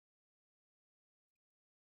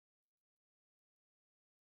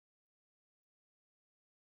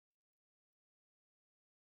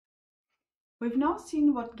We've now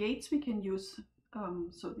seen what gates we can use.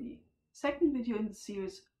 So the second video in the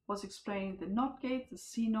series was explaining the NOT gate, the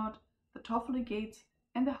CNOT, the Toffoli gates,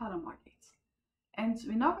 and the Hadamard gates. And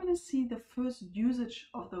we're now going to see the first usage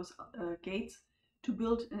of those gates to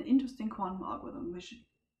build an interesting quantum algorithm which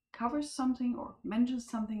covers something or mentions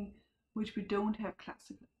something which we don't have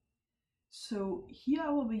classically. So here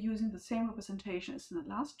I will be using the same representation as in the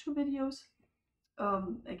last two videos,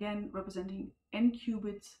 again representing n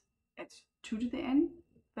qubits at 2 to the n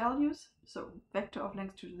values, so vector of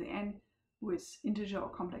length 2 to the n with integer or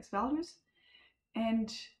complex values.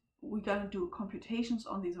 And we're going to do computations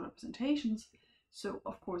on these representations. So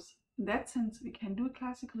of course, in that sense, we can do it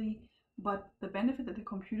classically, but the benefit that the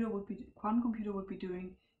quantum computer would be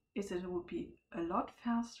doing is that it would be a lot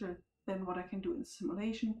faster than what I can do in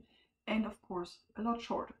simulation, and of course, a lot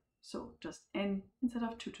shorter. So just n instead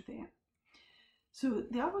of 2 to the n. So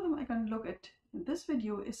the algorithm I'm going to look at in this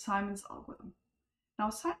video is Simon's algorithm. Now,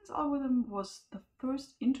 Simon's algorithm was the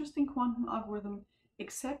first interesting quantum algorithm,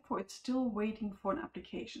 except for it's still waiting for an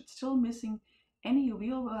application. It's still missing any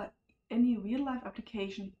real-life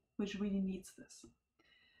application which really needs this.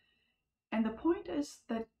 And the point is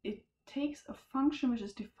that it takes a function which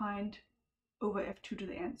is defined over f2 to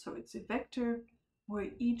the n. So it's a vector where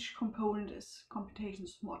each component is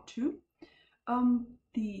computations mod 2.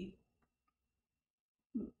 The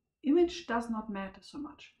image does not matter so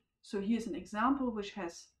much. So here's an example which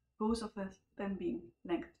has both of them being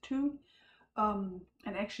length 2. And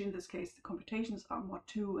actually in this case the computations are mod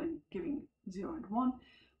 2 and giving 0 and 1,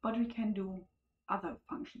 but we can do other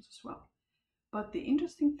functions as well. But the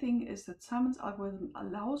interesting thing is that Simon's algorithm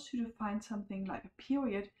allows you to find something like a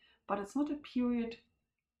period, but it's not a period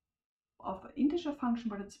of an integer function,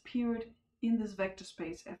 but it's a period in this vector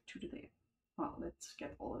space f2 to the n. Well, let's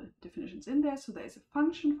get all the definitions in there. So there is a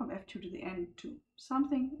function from f2 to the n to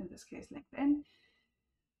something, in this case length n.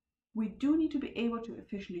 We do need to be able to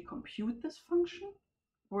efficiently compute this function,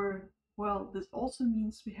 where, well, this also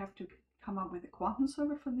means we have to come up with a quantum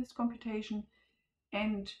server for this computation,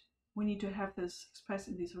 and we need to have this expressed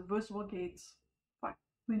in these reversible gates. Fine,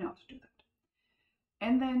 we know how to do that.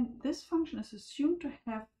 And then this function is assumed to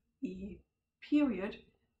have a period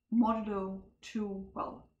modulo 2,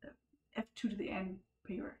 well, f2 to the n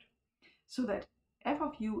period, so that f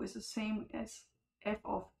of u is the same as f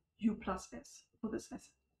of u plus s for this s.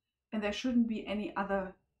 And there shouldn't be any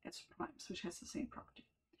other s primes which has the same property.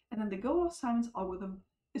 And then the goal of Simon's algorithm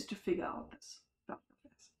is to figure out this value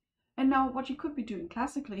of s. And now what you could be doing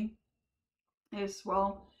classically is,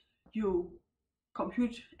 well, you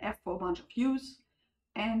compute f for a bunch of u's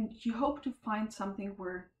and you hope to find something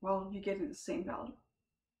where, well, you get the same value.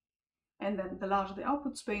 And then the larger the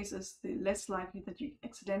output space is, the less likely that you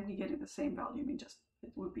accidentally get the same value. I mean, just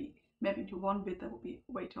it would be mapping to one bit, that would be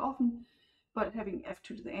way too often. But having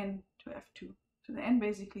f2 to the n to f2 to the n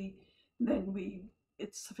basically, then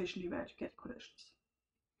it's sufficiently rare to get collisions.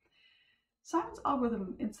 Simon's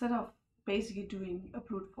algorithm, instead of basically doing a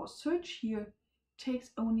brute force search here,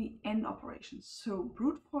 takes only n operations. So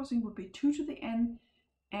brute forcing would be 2 to the n,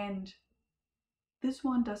 and this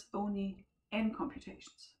one does only n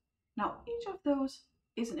computations. Now, each of those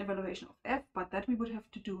is an evaluation of f, but that we would have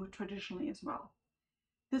to do traditionally as well.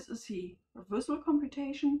 This is the reversible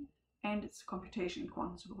computation, and it's a computation in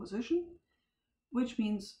quantum superposition, which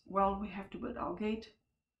means, well, we have to build our gate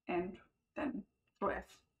and then throw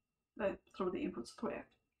the inputs through f.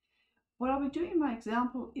 What I'll be doing in my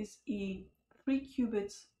example is a 3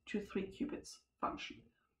 qubits to 3 qubits function.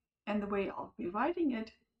 And the way I'll be writing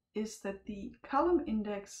it is that the column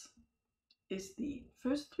index is the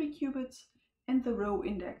first 3 qubits and the row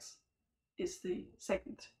index is the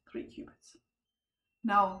second 3 qubits.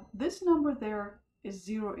 Now, this number there is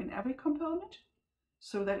 0 in every component,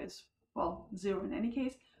 so that is, well, 0 in any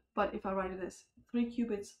case, but if I write it as 3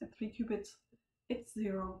 qubits and 3 qubits, it's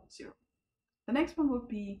 0, 0. The next one would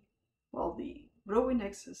be, well, the row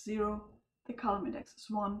index is 0, the column index is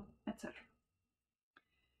 1, etc.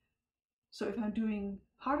 So if I'm doing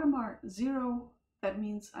Hadamard 0, that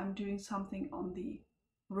means I'm doing something on the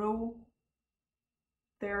row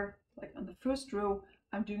there, like on the first row,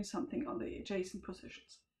 I'm doing something on the adjacent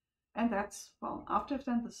positions. And that's, well, after I've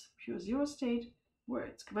done this pure 0 state, where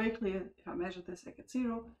it's very clear if I measure this, I get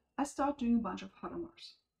 0, I start doing a bunch of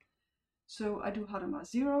Hadamards. So I do Hadamard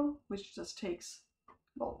 0, which just takes,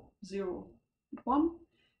 well, 0 and 1,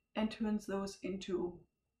 and turns those into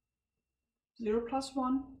 0 plus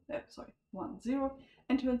 1, 1, 0,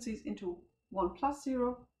 and turns these into 1 plus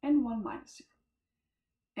 0 and 1 minus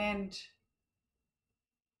 0. And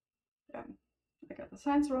I got the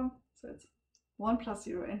signs wrong, so it's 1 plus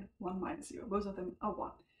 0 and 1 minus 0. Both of them are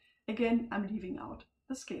 1. Again, I'm leaving out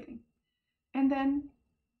the scaling. And then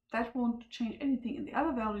that won't change anything in the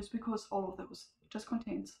other values because all of those just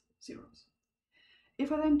contains zeros.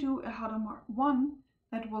 If I then do a Hadamard 1,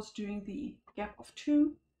 that was doing the gap of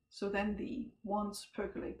 2, so then the 1s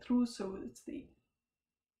percolate through, so it's the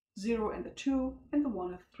 0 and the 2, and the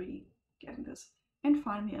 1 and 3 getting this. And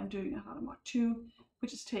finally I'm doing a Hadamard 2,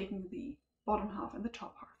 which is taking the bottom half and the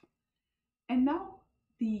top half. And now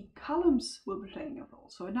the columns will be playing a role.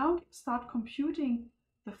 So I now start computing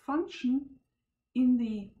the function in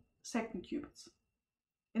the second qubits,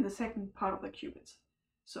 in the second part of the qubits.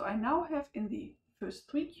 So I now have in the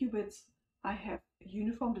first 3 qubits, I have a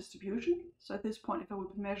uniform distribution. So at this point, if I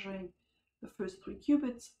would be measuring the first 3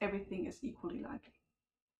 qubits, everything is equally likely.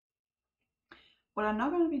 What I'm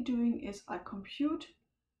now going to be doing is I compute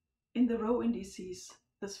in the row indices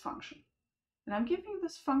this function. And I'm giving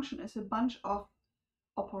this function as a bunch of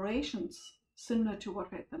operations similar to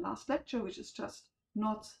what we had in the last lecture, which is just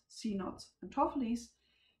knots, C-knots, and TOEFLs.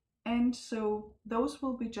 And so those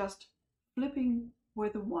will be just flipping where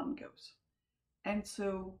the 1 goes. And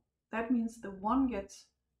so that means the 1 gets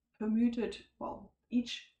permuted, well,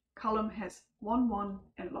 each column has 1, 1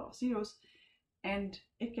 and a lot of zeros, and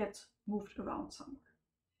it gets moved around somewhere.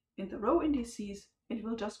 In the row indices, it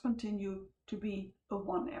will just continue to be a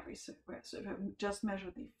 1 everywhere. So if I just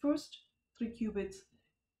measure the first 3 qubits,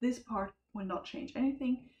 this part will not change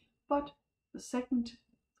anything, but the second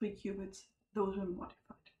 3 qubits, those will be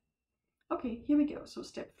modified. Okay, here we go. So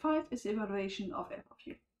step 5 is evaluation of f of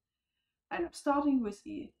u. And I'm starting with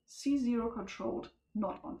a C0 controlled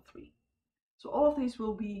not on 3. So all of these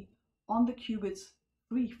will be on the qubits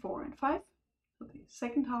 3, 4, and 5, so the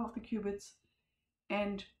second half of the qubits,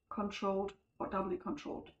 and controlled or doubly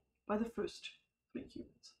controlled by the first 3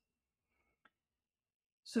 qubits.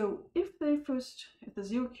 So if the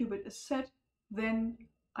 0 qubit is set, then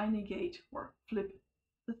I negate or flip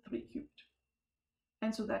the 3 qubit.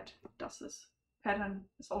 And so that does this pattern,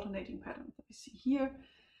 this alternating pattern that we see here.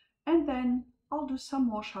 And then I'll do some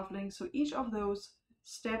more shuffling. So each of those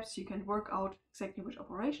steps you can work out exactly which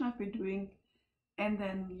operation I've been doing. And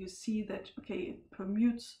then you see that, okay, it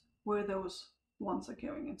permutes where those ones are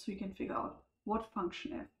going. And so you can figure out what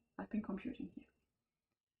function f I've been computing here.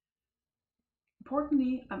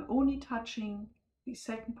 Importantly, I'm only touching the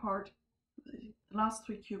second part, the last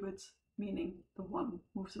 3 qubits, meaning the 1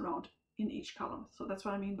 moves around in each column. So that's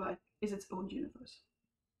what I mean by is its own universe.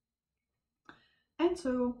 And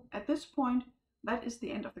so at this point, that is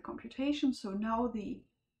the end of the computation. So now the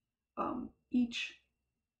each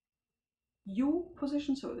u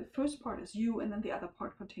position, so the first part is u, and then the other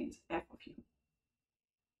part contains f of u.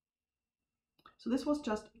 So this was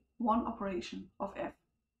just one operation of f,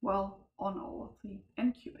 well, on all of the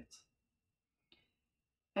n qubits.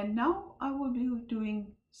 And now I will be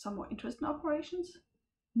doing some more interesting operations.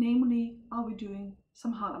 Namely, I'll be doing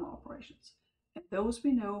some Hadamard operations. And those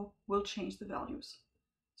we know will change the values.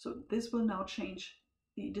 So this will now change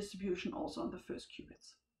the distribution also on the first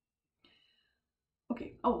qubits.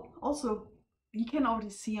 Okay, oh, also, you can already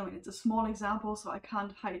see, I mean, it's a small example, so I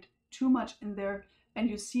can't hide too much in there. And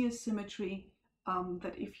you see a symmetry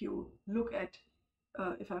that if you look at,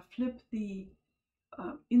 if I flip the,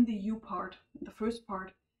 in the u part, in the first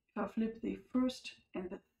part, if I flip the first and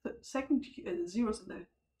the second zeros in the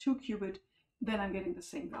 2 qubit, then I'm getting the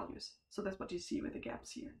same values. So that's what you see with the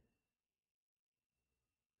gaps here.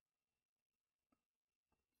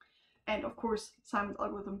 And of course, Simon's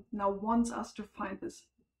algorithm now wants us to find this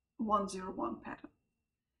 101 pattern.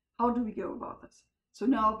 How do we go about this? So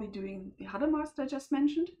now I'll be doing the Hadamard that I just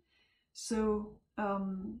mentioned. So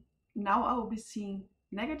now I will be seeing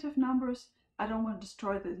negative numbers. I don't want to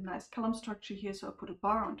destroy the nice column structure here, so I put a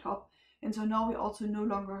bar on top. And so now we're also no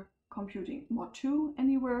longer computing mod 2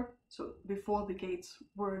 anywhere. So before the gates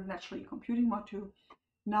were naturally computing mod 2.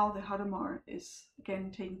 Now the Hadamard is again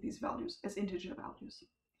taking these values as integer values.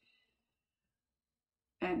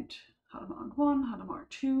 And Hadamard 1, Hadamard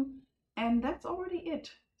 2, and that's already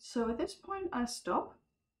it. So at this point I stop.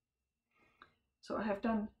 So I have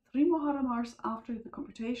done 3 more Hadamards after the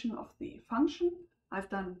computation of the function. I've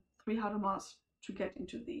done 3 Hadamards to get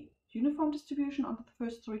into the uniform distribution on the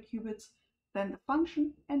first 3 qubits, then the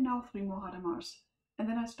function, and now 3 more Hadamards, and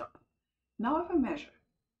then I stop. Now if I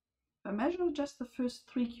measure just the first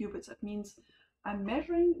 3 qubits, that means I'm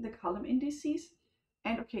measuring the column indices,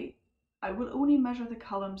 and okay, I will only measure the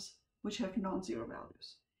columns which have non-zero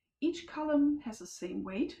values. Each column has the same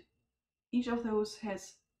weight. Each of those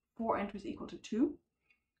has 4 entries equal to 2,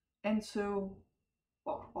 and so,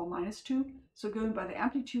 or minus 2. So going by the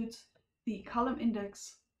amplitudes, the column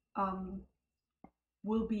index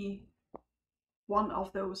will be one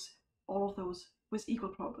of those all of those with equal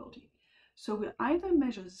probability. So we either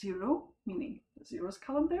measure 0, meaning the zeros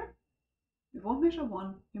column there. We won't measure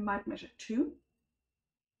 1, we might measure 2,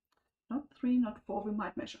 not 3, not 4, we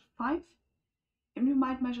might measure 5, and we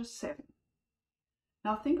might measure 7.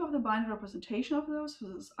 Now think of the binary representation of those. This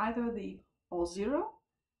is either the all 0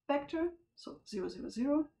 vector, so 0, 0,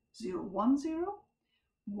 0, 0, 1, 0,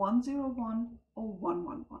 1, 0, 1, or 1,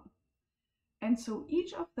 1, 1. And so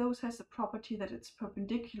each of those has the property that it's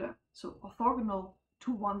perpendicular, so orthogonal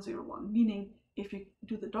to 1, 0, 1, meaning if you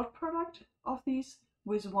do the dot product of these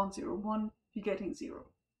with 1, 0, 1, you're getting 0.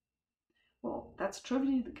 Well, that's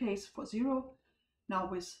trivially the case for 0. Now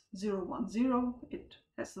with 0, 1, 0, it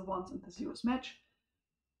has the 1s and the 0s match.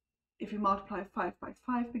 If you multiply 5 by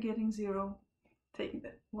 5, we're getting 0. Taking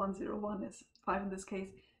the 1, 0, 1 is 5 in this case.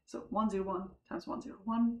 So 1, 0, 1 times 1, 0,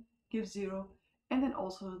 1 gives 0. And then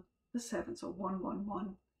also the 7, so 1, 1,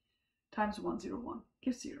 1 times 1, 0, 1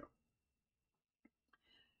 gives 0.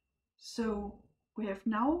 So we have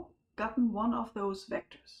now gotten one of those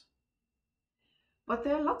vectors. But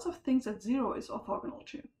there are lots of things that 0 is orthogonal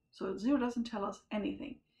to. So 0 doesn't tell us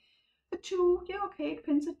anything. The 2, yeah, okay, it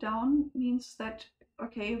pins it down, means that,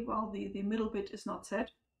 okay, well, the middle bit is not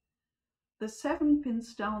set. The 7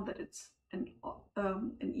 pins down that it's an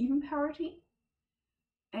even parity.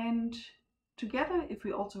 And together, if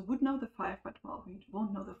we also would know the 5, but well, we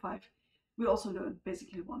won't know the 5, we also learn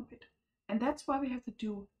basically 1 bit. And that's why we have to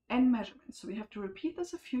do n measurements. So we have to repeat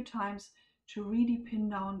this a few times to really pin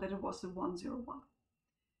down that it was the 1, 0, 1.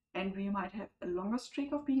 And we might have a longer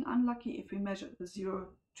streak of being unlucky if we measure the 0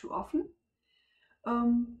 too often.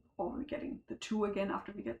 Or we're getting the 2 again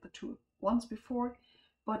after we get the 2 once before.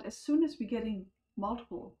 But as soon as we're getting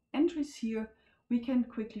multiple entries here, we can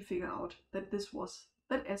quickly figure out that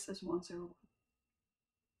that S is 1, 0, 1.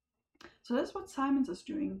 So that's what Simon's is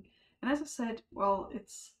doing. And as I said, well,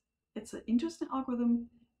 it's an interesting algorithm.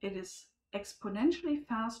 It is exponentially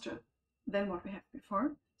faster than what we had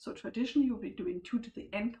before. So traditionally you'll be doing 2 to the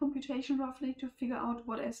n computation roughly to figure out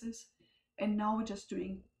what S is. And now we're just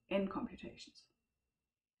doing n computations.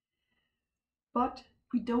 But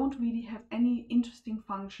we don't really have any interesting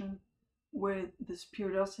function where this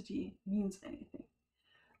periodicity means anything.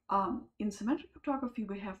 In symmetric cryptography,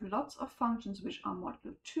 we have lots of functions which are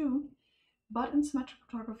modulo 2, but in symmetric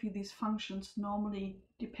cryptography, these functions normally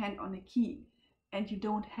depend on a key, and you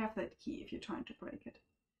don't have that key if you're trying to break it.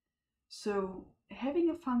 So having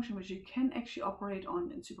a function which you can actually operate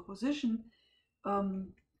on in superposition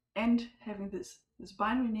and having this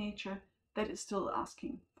binary nature, that is still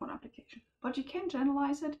asking for an application. But you can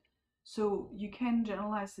generalize it. So you can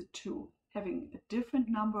generalize it to having a different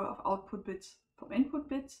number of output bits from input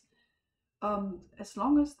bits, as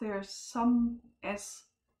long as there's some S,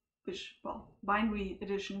 which, well, binary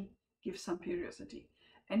addition gives some periodicity.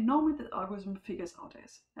 And normally the algorithm figures out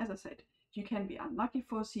S. As I said, you can be unlucky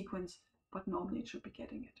for a sequence, but normally it should be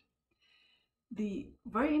getting it. The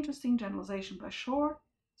very interesting generalization by Shor,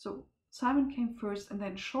 so Simon came first and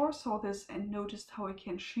then Shor saw this and noticed how he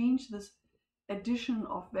can change this addition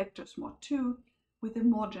of vectors mod 2 with a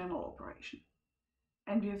more general operation.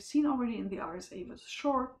 And we have seen already in the RSA with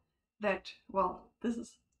Shor that, well, this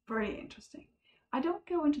is very interesting. I don't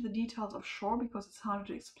go into the details of Shor because it's harder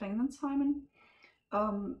to explain than Simon.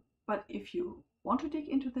 But if you want to dig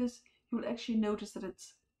into this, you'll actually notice that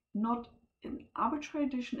it's not an arbitrary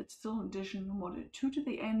addition, it's still an addition modulo 2 to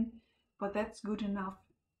the n, but that's good enough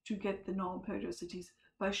to get the normal periodicities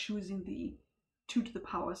by choosing the 2 to the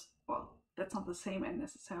powers. Well, that's not the same n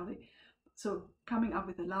necessarily. So coming up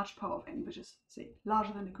with a large power of n, which is, say,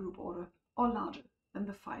 larger than the group order or larger than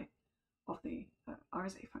the phi of the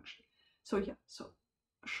RSA function. So yeah, so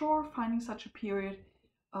Shor finding such a period,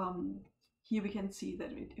 here we can see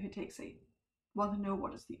that if it takes want to know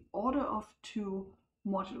what is the order of 2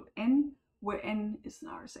 modulo n, where n is an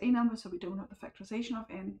RSA number, so we don't have the factorization of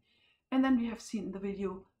n. And then we have seen in the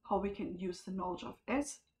video how we can use the knowledge of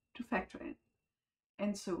S to factor n.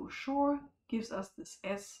 And so Shor gives us this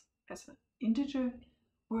S as an integer,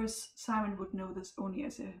 whereas Simon would know this only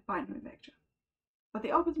as a binary vector. But the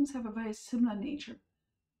algorithms have a very similar nature,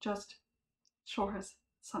 just Shor has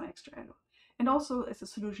some extra error. And also as a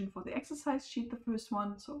solution for the exercise sheet, the first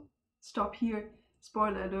one, so stop here,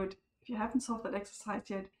 spoiler alert, if you haven't solved that exercise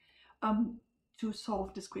yet, to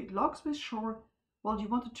solve discrete logs with Shor, well, you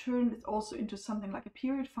want to turn it also into something like a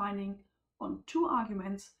period finding on 2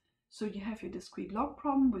 arguments. So you have your discrete log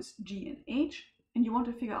problem with g and h, and you want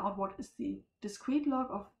to figure out what is the discrete log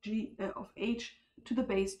of h to the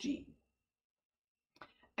base g.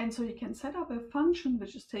 And so you can set up a function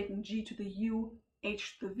which is taking g to the u,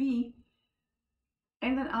 h to the v,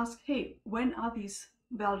 and then ask, hey, when are these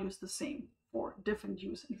values the same for different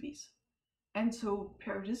u's and v's. And so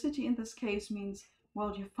periodicity in this case means,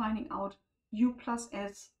 well, you're finding out u plus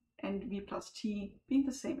s and v plus t being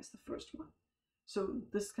the same as the first one. So in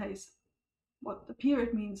this case, what the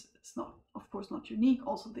period means is not, of course, not unique.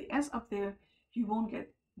 Also the s up there, you won't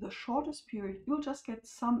get the shortest period, you'll just get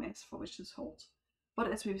some s for which this holds.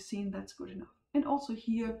 But as we've seen, that's good enough. And also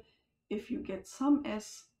here, if you get some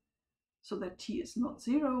s so that t is not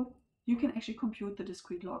 0, you can actually compute the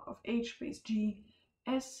discrete log of h base g,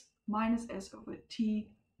 s minus s over t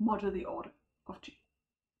modulo the order of g.